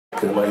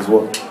그래 might as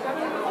well.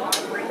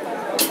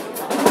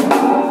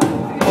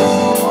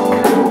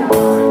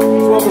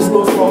 Throw up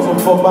slow songs on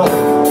fun back.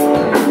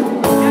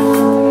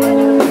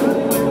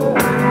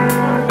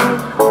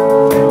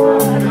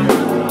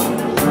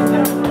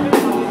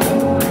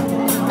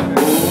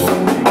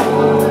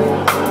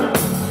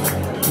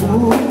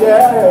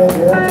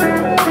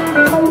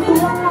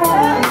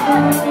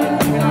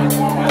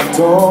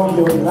 Don't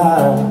you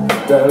lie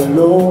that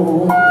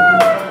low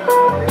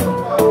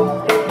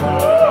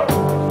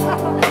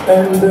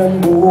and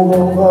then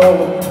move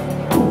over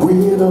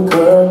with a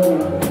curtain.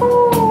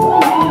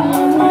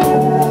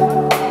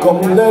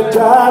 Come let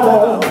your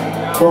love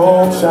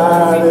come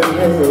shining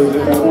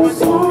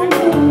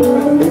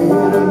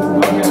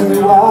into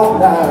our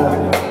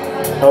night.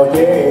 Oh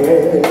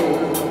yeah,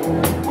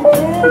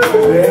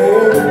 yeah.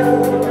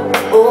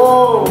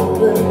 Oh,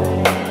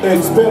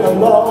 it's been a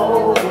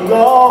long,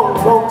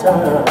 long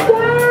time.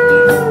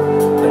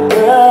 I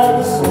got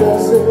this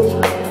message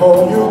for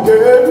you,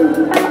 girl.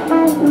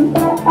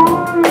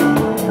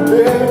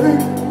 Baby,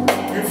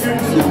 if you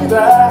see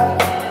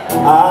that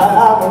I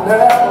have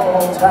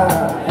never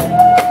time.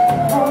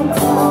 I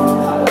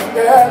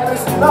got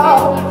this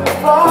love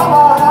from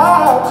my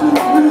heart to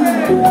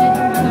you.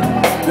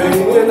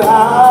 Then I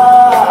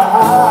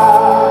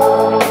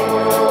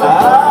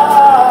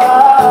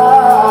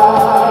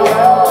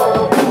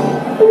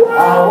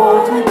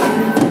want to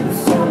give you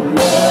some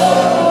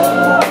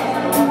love.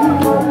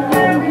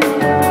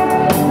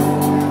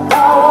 I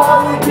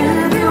want to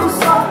give you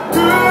some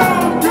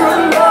good,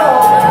 good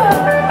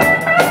love.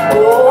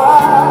 Oh, I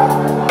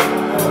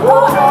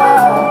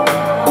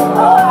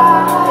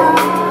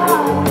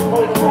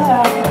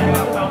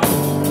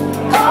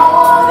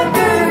want to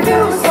give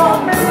you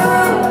some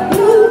good,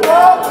 good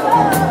love.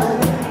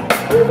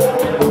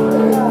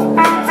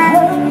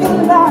 Turn your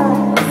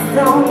lights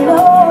down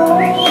low.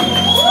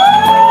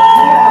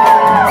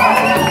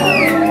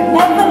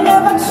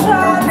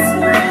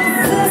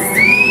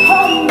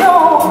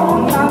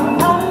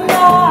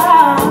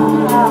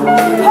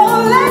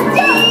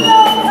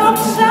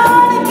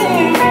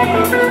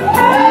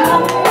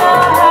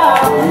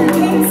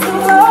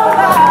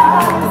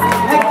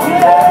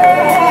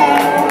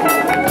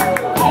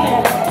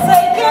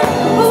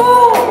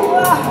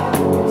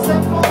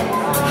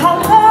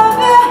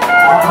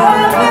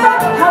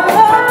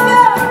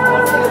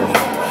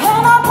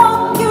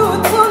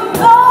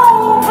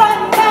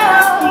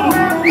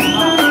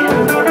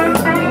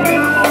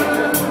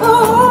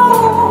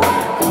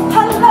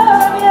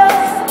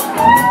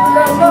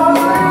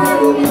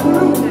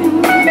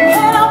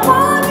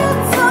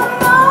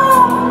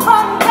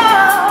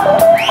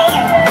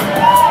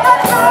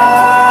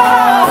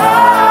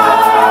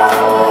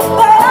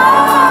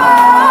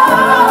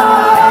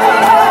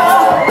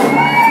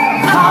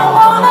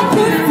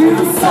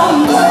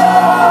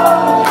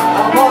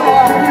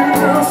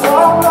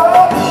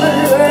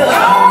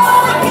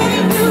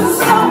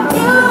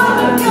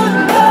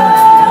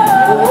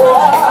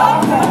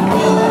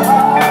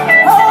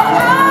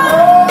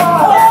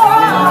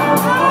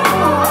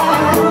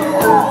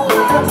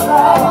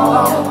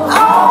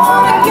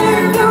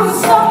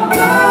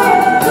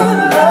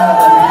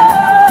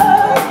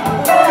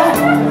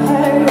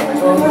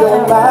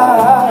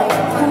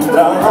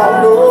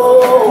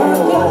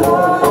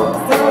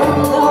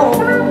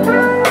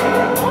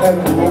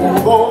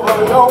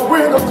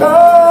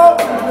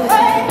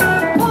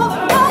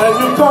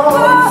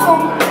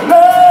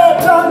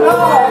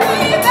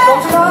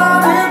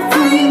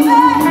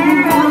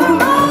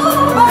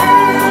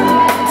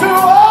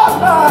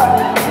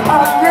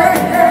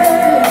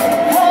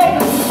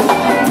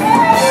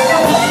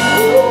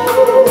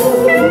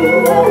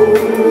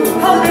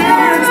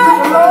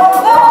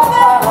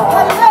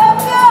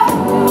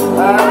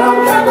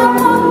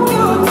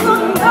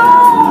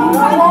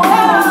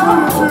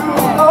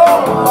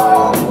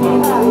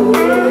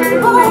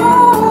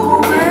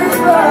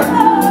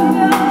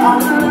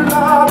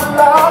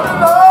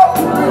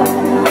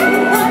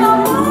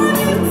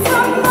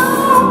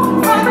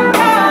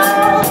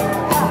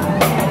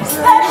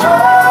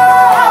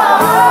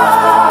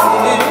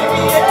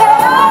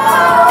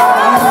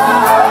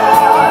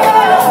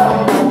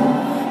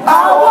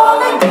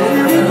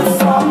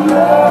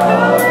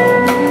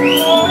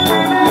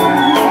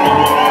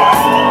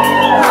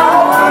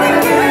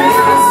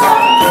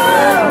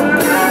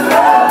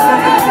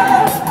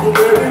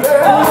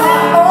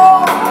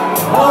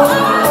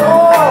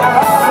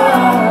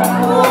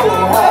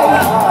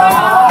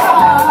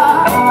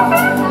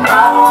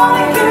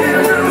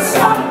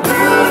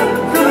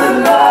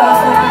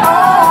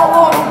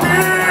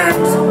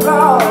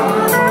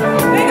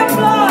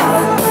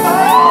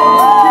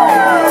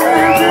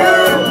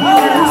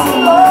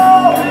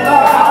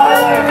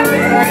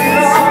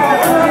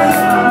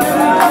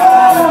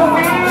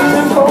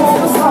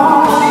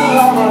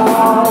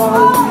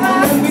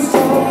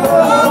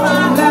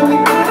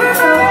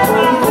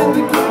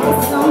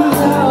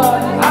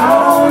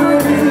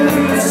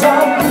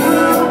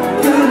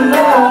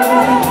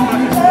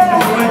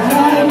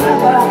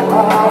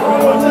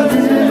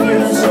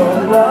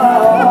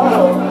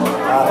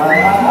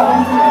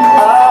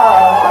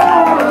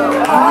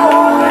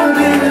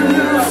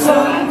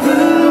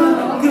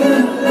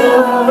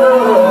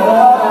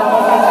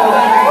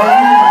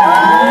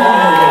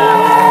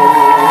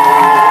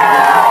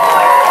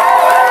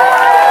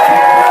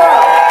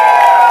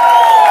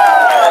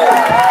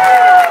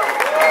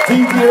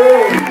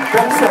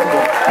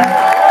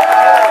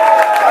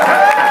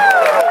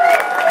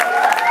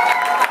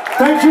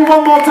 Thank you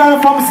one more time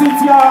from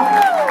Cynthia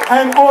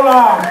and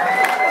Ola.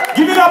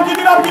 Give it up, give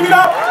it up, give it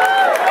up.